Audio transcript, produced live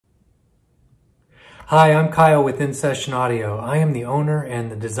Hi, I'm Kyle with In Session Audio. I am the owner and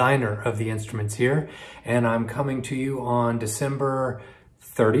the designer of the instruments here, and I'm coming to you on December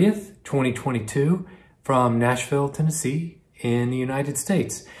 30th, 2022 from Nashville, Tennessee in the United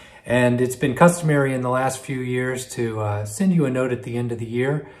States. And it's been customary in the last few years to send you a note at the end of the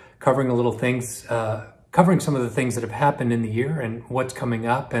year covering covering some of the things that have happened in the year and what's coming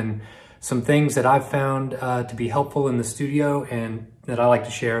up, and some things that I've found to be helpful in the studio and that I like to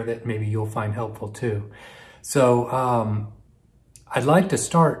share that maybe you'll find helpful too. So I'd like to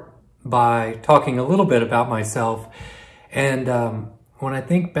start by talking a little bit about myself. And when I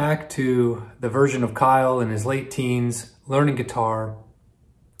think back to the version of Kyle in his late teens, learning guitar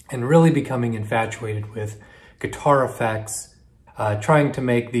and really becoming infatuated with guitar effects, trying to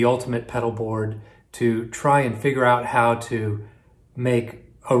make the ultimate pedal board to try and figure out how to make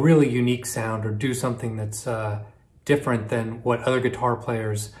a really unique sound or do something that's different than what other guitar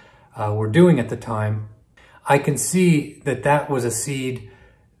players were doing at the time, I can see that that was a seed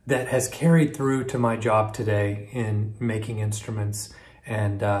that has carried through to my job today in making instruments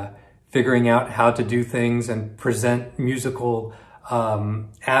and figuring out how to do things and present musical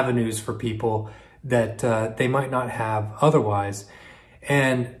avenues for people that they might not have otherwise.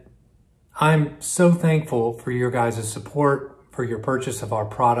 And I'm so thankful for your guys' support, for your purchase of our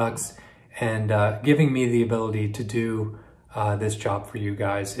products, and giving me the ability to do this job for you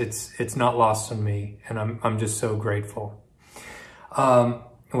guys. It's not lost on me, and I'm just so grateful.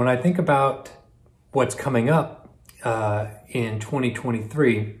 When I think about what's coming up in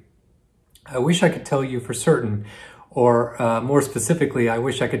 2023, I wish I could tell you for certain, or more specifically, I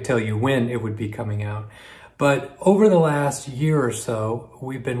wish I could tell you when it would be coming out. But over the last year or so,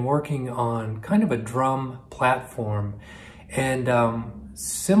 we've been working on kind of a drum platform, and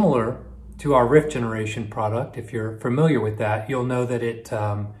similar to our riff generation product. If you're familiar with that, you'll know that it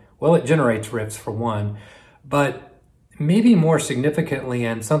generates riffs for one, but maybe more significantly,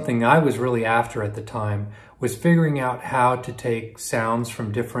 and something I was really after at the time, was figuring out how to take sounds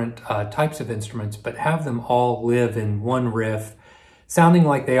from different types of instruments, but have them all live in one riff, sounding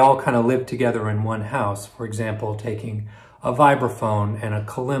like they all kind of live together in one house. For example, taking a vibraphone and a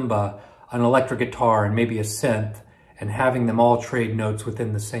kalimba, an electric guitar, and maybe a synth, and having them all trade notes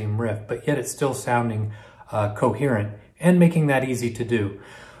within the same riff, but yet it's still sounding coherent and making that easy to do.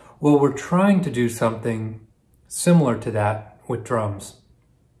 Well, we're trying to do something similar to that with drums.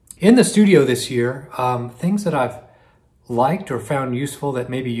 In the studio this year, things that I've liked or found useful that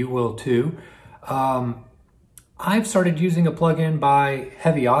maybe you will too, I've started using a plugin by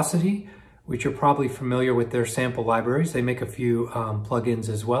Heaviosity, which you're probably familiar with their sample libraries. They make a few plugins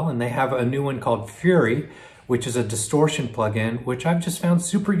as well, and they have a new one called Fury, which is a distortion plugin, which I've just found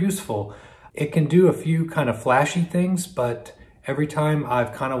super useful. It can do a few kind of flashy things, but every time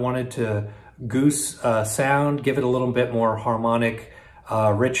I've kind of wanted to goose sound, give it a little bit more harmonic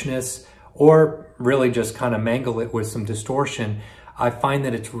richness, or really just kind of mangle it with some distortion, I find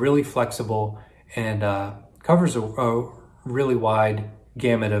that it's really flexible and covers a really wide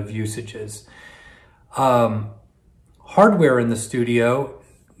gamut of usages. Hardware in the studio.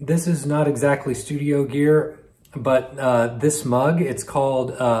 This is not exactly studio gear, but this mug, it's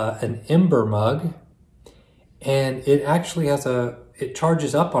called an Ember mug, and it actually has it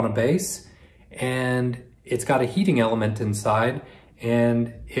charges up on a base, and it's got a heating element inside,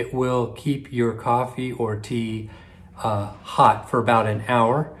 and it will keep your coffee or tea hot for about an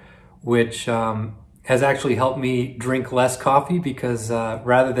hour, which has actually helped me drink less coffee because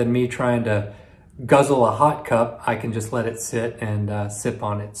rather than me trying to guzzle a hot cup, I can just let it sit and sip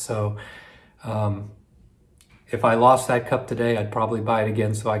on it. So if I lost that cup today, I'd probably buy it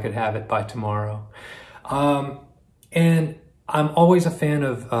again so I could have it by tomorrow. And I'm always a fan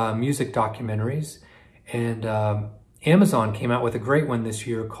of music documentaries, and Amazon came out with a great one this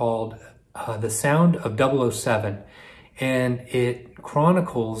year called The Sound of 007, and it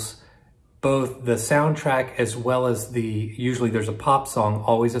chronicles both the soundtrack as well as usually there's a pop song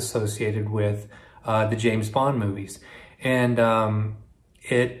always associated with the James Bond movies. And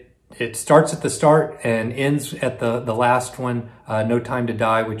it starts at the start and ends at the last one, No Time to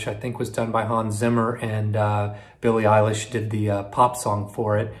Die, which I think was done by Hans Zimmer, and Billie Eilish did the pop song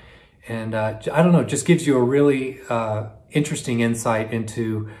for it. And I don't know, it just gives you a really interesting insight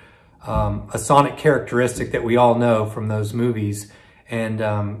into a sonic characteristic that we all know from those movies,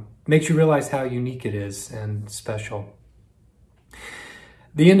 and makes you realize how unique it is and special.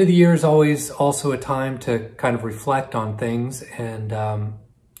 The end of the year is always also a time to kind of reflect on things, and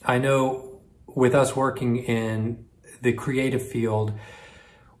I know with us working in the creative field,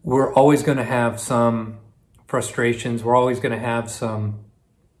 we're always going to have some frustrations. We're always going to have some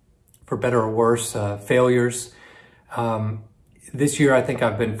for better or worse, failures. This year, I think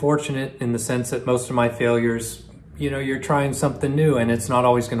I've been fortunate in the sense that most of my failures, you're trying something new and it's not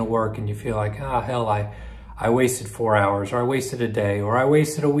always going to work, and you feel like, hell, I wasted 4 hours, or I wasted a day, or I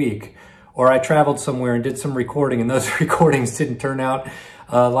wasted a week, or I traveled somewhere and did some recording and those recordings didn't turn out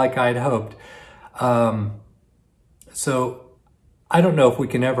like I'd hoped. So I don't know if we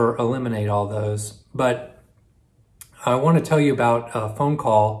can ever eliminate all those, but I want to tell you about a phone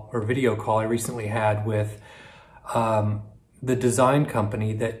call or video call I recently had with the design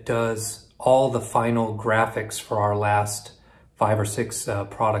company that does all the final graphics for our last 5 or 6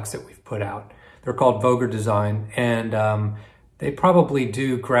 products that we've put out. They're called Voger Design, and they probably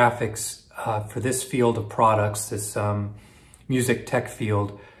do graphics for this field of products, this music tech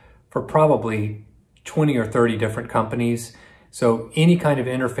field, for probably 20 or 30 different companies. So any kind of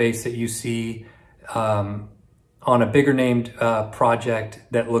interface that you see on a bigger named project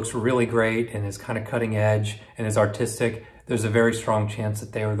that looks really great and is kind of cutting edge and is artistic, there's a very strong chance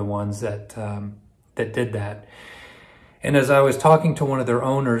that they were the ones that did that. And as I was talking to one of their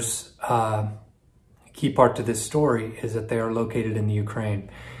owners, key part to this story is that they are located in the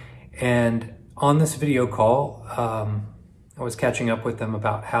Ukraine. And on this video call, I was catching up with them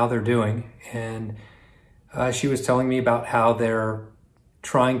about how they're doing, and she was telling me about how they're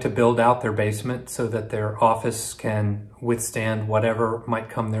trying to build out their basement so that their office can withstand whatever might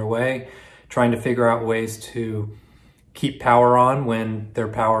come their way, trying to figure out ways to keep power on when their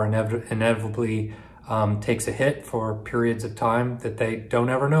power inevitably takes a hit for periods of time that they don't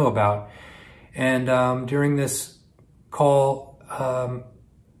ever know about. And during this call,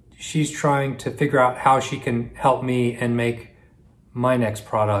 she's trying to figure out how she can help me and make my next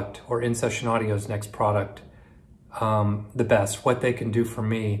product, or In Session Audio's next product, the best, what they can do for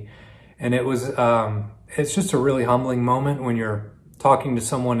me. And it was, it's just a really humbling moment when you're talking to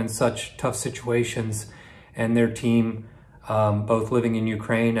someone in such tough situations and their team, both living in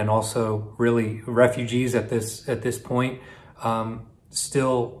Ukraine and also really refugees at this point,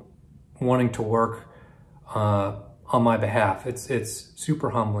 still wanting to work on my behalf. It's super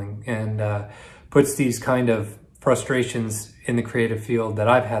humbling, and puts these kind of frustrations in the creative field that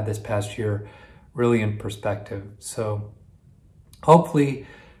I've had this past year really in perspective. So hopefully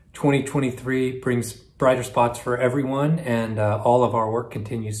 2023 brings brighter spots for everyone, and all of our work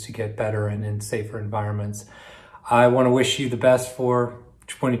continues to get better and in safer environments. I want to wish you the best for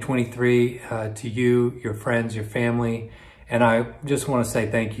 2023 to you, your friends, your family, and I just want to say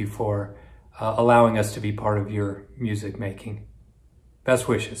thank you for allowing us to be part of your music making. Best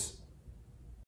wishes.